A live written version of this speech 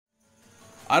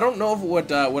I don't know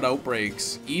what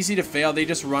outbreaks. Easy to fail. They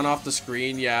just run off the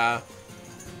screen. Yeah.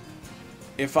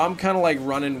 If I'm kind of like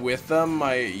running with them,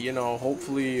 you know,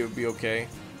 hopefully it'll be okay.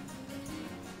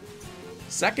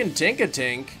 Second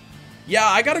Tink-a-Tink. Yeah,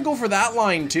 I gotta go for that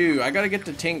line too. I gotta get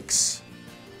the Tinks.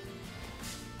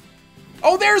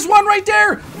 Oh, there's one right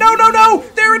there! No, no, no!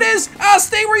 There it is! Ah,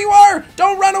 stay where you are!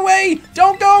 Don't run away!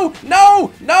 Don't go!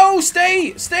 No! No!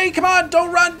 Stay! Stay! Come on!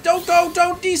 Don't run! Don't go!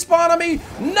 Don't despawn on me!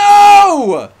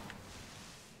 No!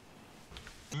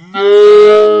 No!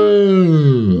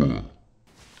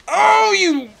 Oh,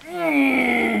 you...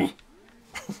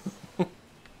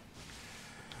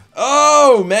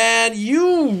 Oh, man!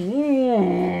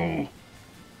 You...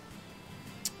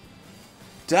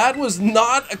 That was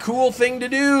not a cool thing to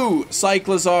do,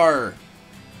 Cyclizar.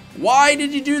 Why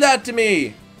did you do that to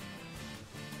me?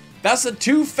 That's a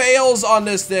 2 fails on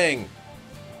this thing.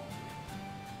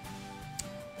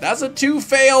 That's a 2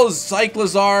 fails,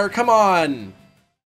 Cyclizar. Come on.